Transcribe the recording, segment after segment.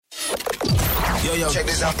Yo, check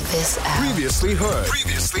this out. Previously heard.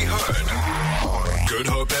 Good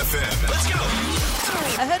Hope FM. Let's go.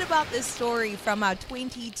 I heard about this story from our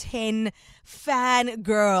 2010 fan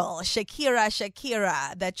girl,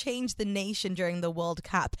 Shakira, that changed the nation during the World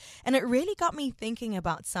Cup. And it really got me thinking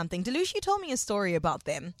about something. Delush, you told me a story about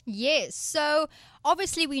them. Yes, so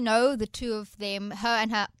obviously we know the two of them, her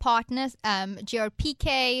and her partner, Gerard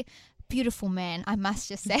Piqué. Beautiful man, I must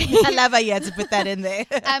just say. I love how you had to put that in there.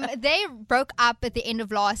 They broke up at the end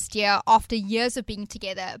of last year after years of being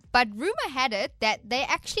together. But rumor had it that they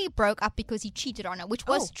actually broke up because he cheated on her, which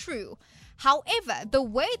was true. However, the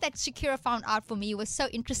way that Shakira found out for me was so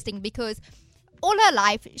interesting because all her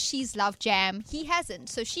life, she's loved jam. He hasn't.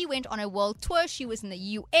 So she went on a world tour. She was in the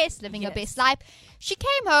US living her best life. She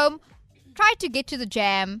came home, tried to get to the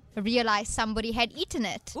jam, realized somebody had eaten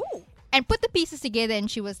it. Ooh. And put the pieces together,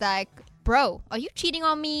 and she was like, bro, are you cheating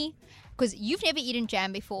on me? Because you've never eaten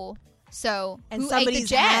jam before. So And who somebody's ate the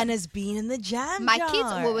jam? hand has been in the jam My jar.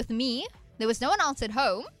 kids were with me. There was no one else at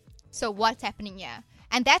home. So what's happening here?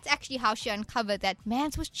 And that's actually how she uncovered that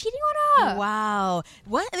Mans was cheating on her. Wow.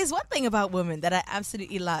 There's one thing about women that I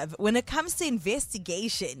absolutely love. When it comes to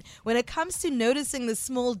investigation, when it comes to noticing the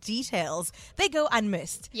small details, they go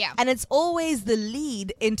unmissed. Yeah. And it's always the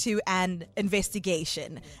lead into an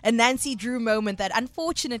investigation. A Nancy Drew moment that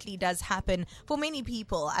unfortunately does happen for many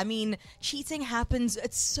people. I mean, cheating happens.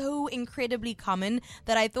 It's so incredibly common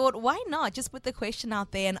that I thought, why not just put the question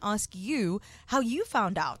out there and ask you how you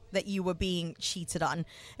found out that you were being cheated on.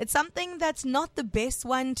 It's something that's not the best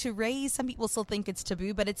one to raise. Some people still think it's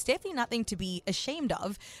taboo, but it's definitely nothing to be ashamed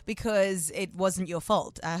of because it wasn't your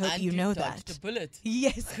fault. I hope you know that. Dodged the bullet.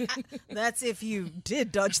 Yes, that's if you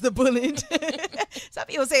did dodge the bullet. Some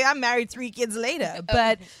people say I'm married 3 kids later,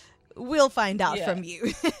 but we'll find out from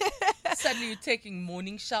you. Suddenly you're taking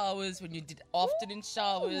morning showers when you did afternoon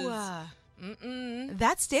showers.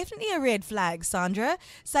 That's definitely a red flag, Sandra.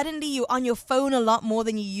 Suddenly you're on your phone a lot more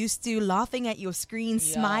than you used to, laughing at your screen,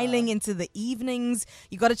 smiling into the evenings.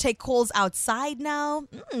 You got to take calls outside now.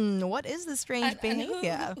 What is this strange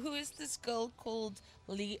behavior? Who is this girl called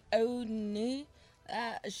Leonie?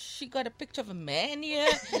 She got a picture of a man here.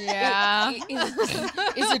 Yeah.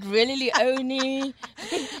 Is it really Leonie?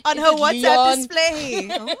 On Is her it WhatsApp Leon? display.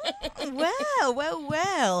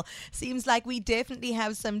 Well. Seems like we definitely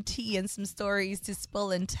have some tea and some stories to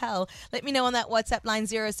spill and tell. Let me know on that WhatsApp line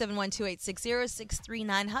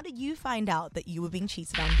 0712860639. How did you find out that you were being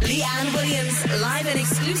cheated on? Leanne Williams, live and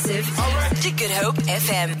exclusive to Good Hope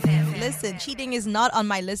FM. Listen, cheating is not on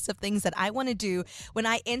my list of things that I want to do when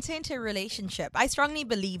I enter into a relationship. I strongly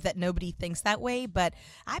believe that nobody thinks that way, but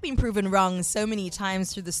I've been proven wrong so many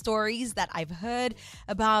times through the stories that I've heard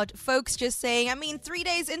about folks just saying, 3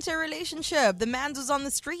 days into a relationship, the man was on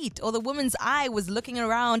the street or the woman's eye was looking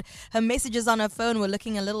around. Her messages on her phone were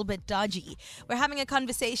looking a little bit dodgy. We're having a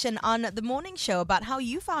conversation on the morning show about how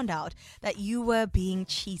you found out that you were being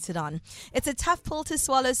cheated on. It's a tough pill to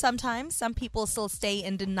swallow sometimes. Some people still stay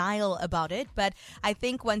in denial about it, but I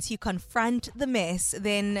think once you confront the mess,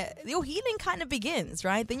 then your healing kind of begins,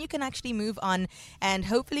 right? Then you can actually move on and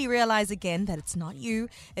hopefully realize again that it's not you,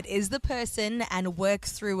 it is the person, and work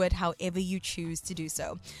through it however you choose to do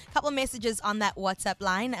so. A couple of messages on that WhatsApp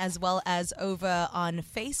line as well as over on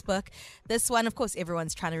Facebook. This one, of course,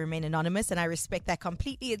 everyone's trying to remain anonymous and I respect that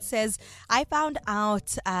completely. It says, I found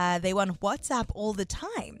out they want WhatsApp all the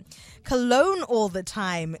time, cologne all the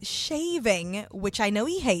time, shaving, which I know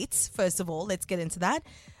he hates. First of all, let's get into that.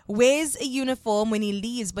 Wears a uniform when he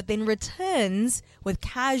leaves, but then returns with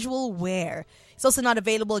casual wear. He's also not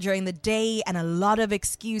available during the day and a lot of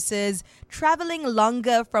excuses. Traveling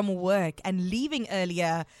longer from work and leaving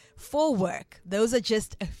earlier for work. Those are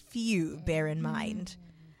just a few, bear in mind.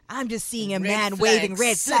 I'm just seeing a man waving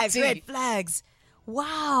red flags.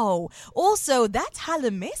 Wow. Also, that's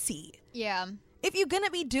hella messy. Yeah. If you're going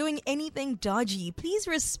to be doing anything dodgy, please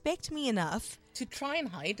respect me enough To try and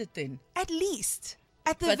hide it then. at least.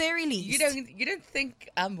 At the very least. You don't think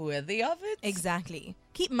I'm worthy of it? Exactly.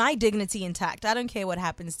 Keep my dignity intact. I don't care what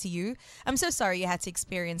happens to you. I'm so sorry you had to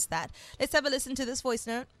experience that. Let's have a listen to this voice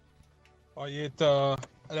note. Oh, yeah, it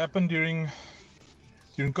happened during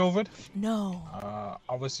COVID. No.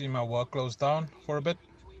 Obviously, my work closed down for a bit,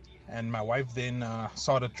 and my wife then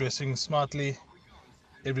started dressing smartly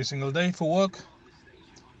every single day for work.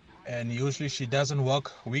 And usually she doesn't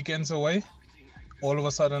work weekends away. All of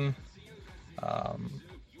a sudden,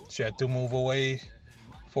 she had to move away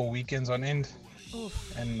for weekends on end.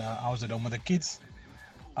 Oof. And I was at home with the kids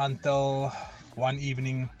until one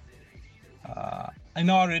evening I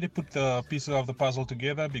know I already put the pieces of the puzzle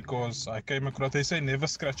together because I came across, they say never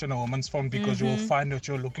scratch on a woman's phone because you will find what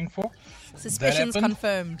you're looking for. Suspicions That happened.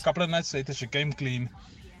 confirmed. A couple of nights later, she came clean.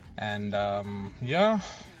 And yeah,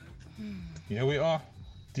 here we are.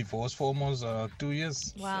 Divorced for almost 2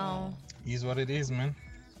 years. Wow. Is what it is, man.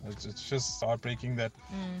 It's just heartbreaking that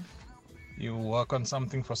you work on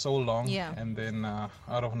something for so long and then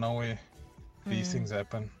out of nowhere, these things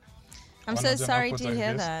happen. I'm One so of them sorry upwards, to I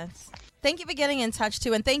hear guess. that. Thank you for getting in touch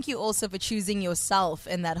too, and thank you also for choosing yourself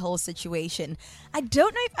in that whole situation. I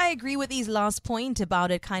don't know if I agree with his last point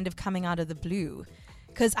about it kind of coming out of the blue,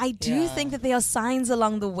 because I do think that there are signs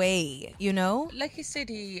along the way, you know? Like he said,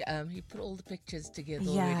 he put all the pictures together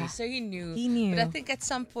Yeah. already, so he knew. He knew. But I think at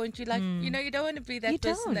some point you like, you know, you don't want to be that You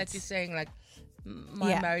person that don't. you're saying like,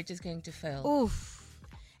 my marriage is going to fail. Oof.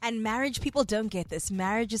 And marriage, people don't get this.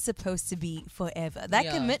 Marriage is supposed to be forever. That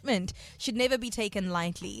commitment should never be taken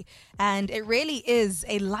lightly. And it really is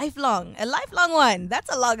a lifelong one.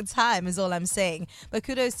 That's a long time is all I'm saying. But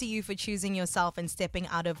kudos to you for choosing yourself and stepping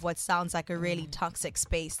out of what sounds like a really toxic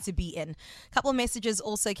space to be in. A couple of messages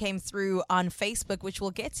also came through on Facebook, which we'll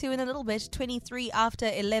get to in a little bit. 23 after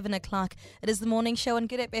 11 o'clock. It is the morning show on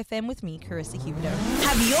Good Up FM with me, Carissa Cupido.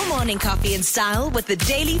 Have your morning coffee in style with the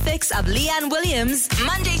daily fix of Leanne Williams.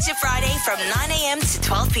 Monday to Friday from 9 a.m. to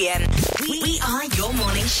 12 p.m. We are your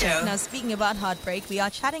morning show. Now, speaking about heartbreak, we are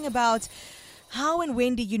chatting about how and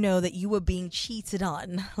when do you know that you were being cheated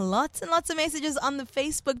on? Lots and lots of messages on the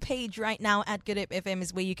Facebook page right now at Good Up FM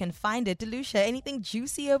is where you can find it. Delusha, anything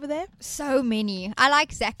juicy over there? So many. I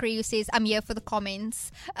like Zachary who says, I'm here for the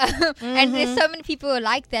comments. And there's so many people who are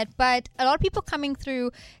like that. But a lot of people coming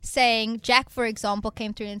through saying, Jack, for example,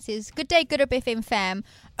 came through and says, good day, Good Up FM fam.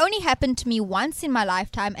 Only happened to me once in my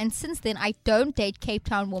lifetime. And since then, I don't date Cape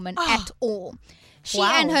Town women at all. She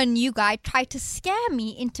and her new guy tried to scare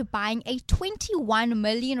me into buying a 21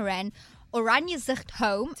 million rand Oranjezicht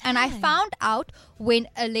home. And I found out when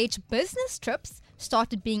alleged business trips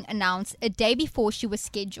started being announced a day before she was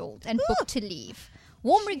scheduled and booked to leave.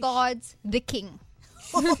 Warm regards, the king.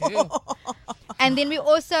 And then we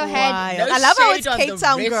also had... No I love how shade it's on Cape the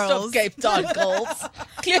Town rest girls. of Cape Town girls.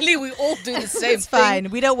 Clearly, we all do the same It's thing. fine.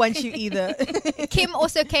 We don't want you either. Kim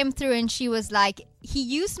also came through and she was like, he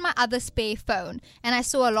used my other spare phone and I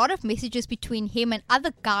saw a lot of messages between him and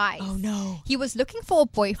other guys. Oh, no. He was looking for a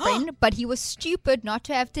boyfriend, but he was stupid not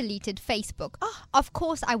to have deleted Facebook. Of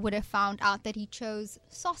course, I would have found out that he chose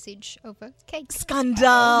sausage over cake.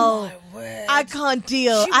 Scandal. I can't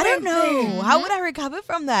deal. I don't went know. How would I recover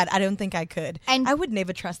from that? I don't think I could. And- I would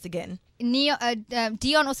never trust again.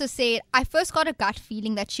 Dion also said, I first got a gut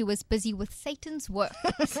feeling that she was busy with Satan's work.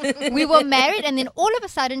 We were married and then all of a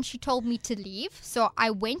sudden she told me to leave. So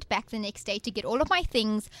I went back the next day to get all of my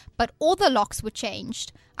things, but all the locks were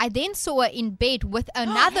changed. I then saw her in bed with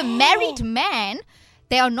another married man.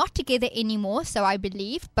 They are not together anymore, so I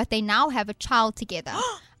believe, but they now have a child together.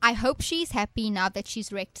 I hope she's happy now that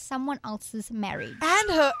she's wrecked someone else's marriage. And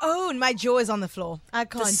her own. My jaw is on the floor. I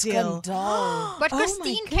can't deal. Scandal. But Oh my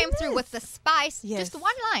Christine came through with the spice. Yes. Just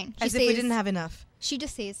one line. She As says, if we didn't have enough. She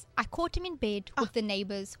just says, I caught him in bed with the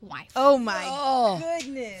neighbor's wife. Oh my Oh,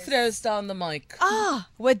 goodness. throws down the mic.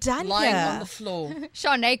 We're done Lying here. on the floor.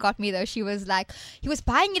 Shanae got me though. She was like, he was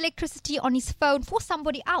buying electricity on his phone for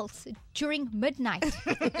somebody else during midnight.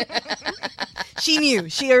 She knew.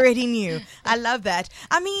 She already knew. I love that.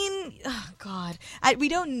 I mean, oh God, we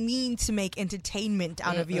don't mean to make entertainment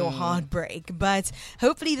out of your heartbreak, but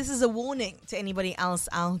hopefully this is a warning to anybody else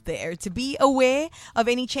out there to be aware of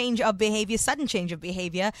any change of behavior, sudden change of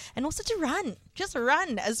behavior, and also to run. Just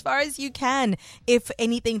run as far as you can. If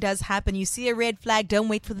anything does happen, you see a red flag, don't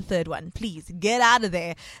wait for the third one. Please get out of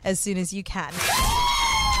there as soon as you can.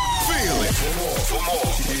 Feel it. For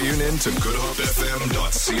more, tune in to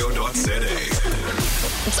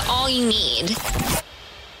goodhopefm.co.za. It's all you need.